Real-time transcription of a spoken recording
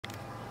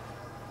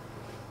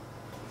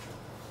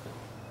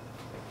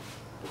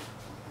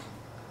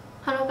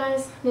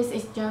guys, this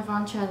is Jen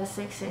from Chat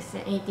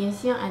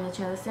 668.ca and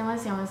Chat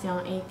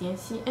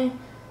 7778.ca.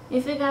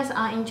 If you guys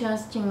are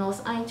interested in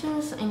those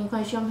items, any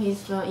question,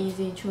 please feel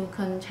easy to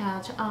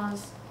contact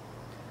us.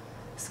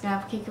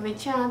 Skype, Kik,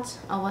 WeChat,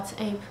 or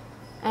WhatsApp,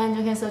 and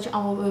you can search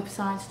our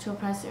website to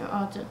place your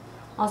order.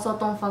 Also,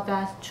 don't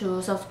forget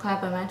to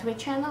subscribe my Twitch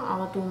channel. I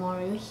will do more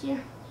review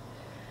here.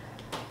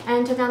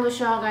 And to kind of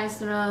show you guys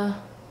the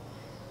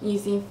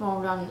Yeezy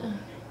Forerunner.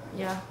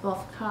 Yeah,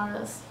 both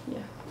colors.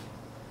 Yeah.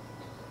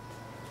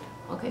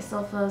 Okay,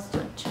 so first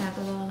check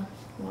the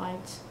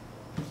white,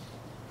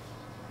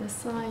 the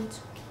side.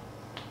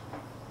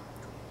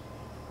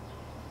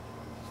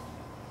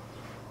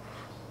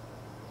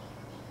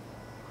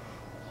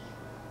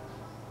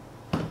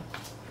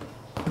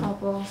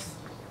 Bubbles.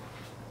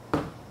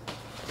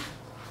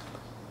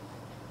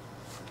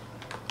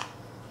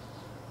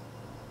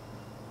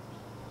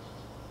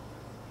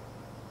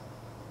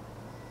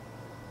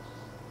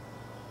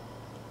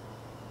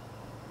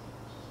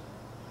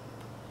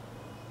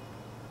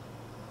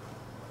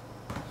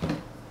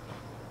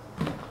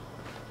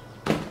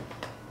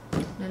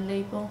 The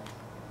label.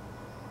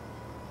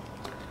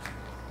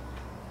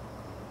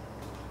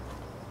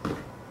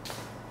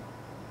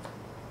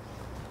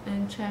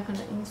 And check the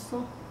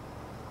insole.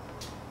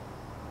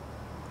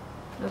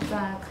 The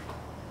back.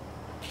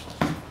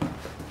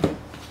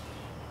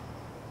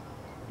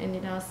 And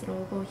it has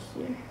logo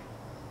here.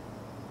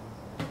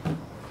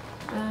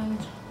 And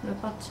the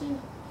button.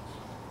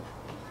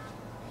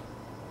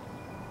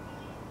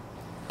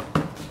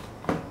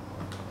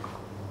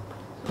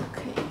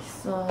 Okay,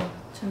 so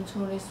turn to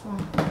this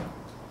one.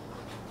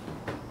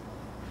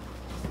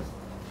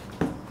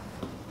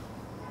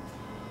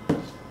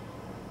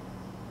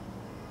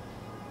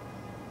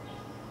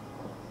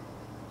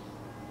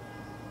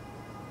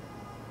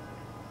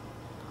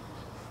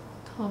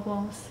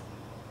 Bubbles.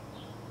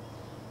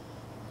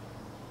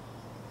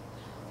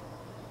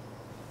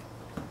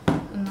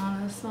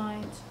 Another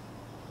side.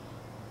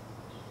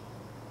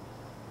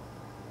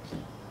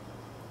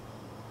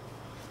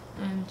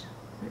 And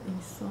the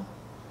insole.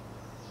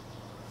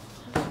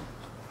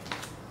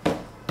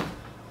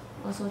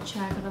 Also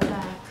check the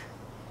back.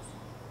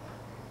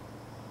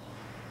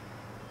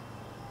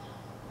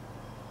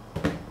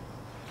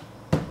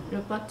 The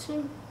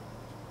button.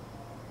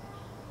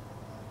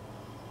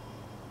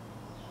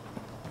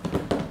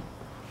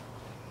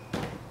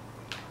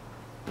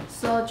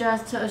 So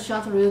just a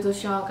short review to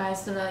show you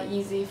guys the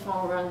Yeezy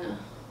Forerunner.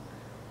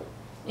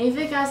 If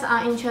you guys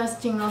are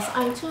interested in those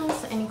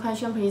items, any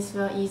question, please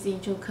feel easy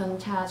to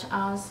contact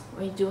us.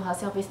 We do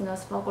wholesale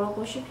business for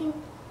global shipping.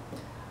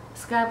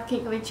 Skype,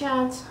 Kik,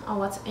 WeChat,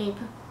 or WhatsApp.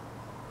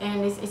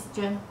 And this is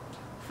Jen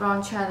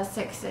from Chat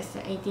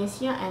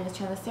 668.ca and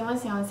Chat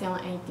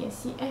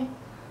 7778.ca.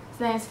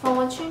 Thanks for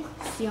watching.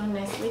 See you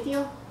next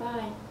video.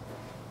 Bye.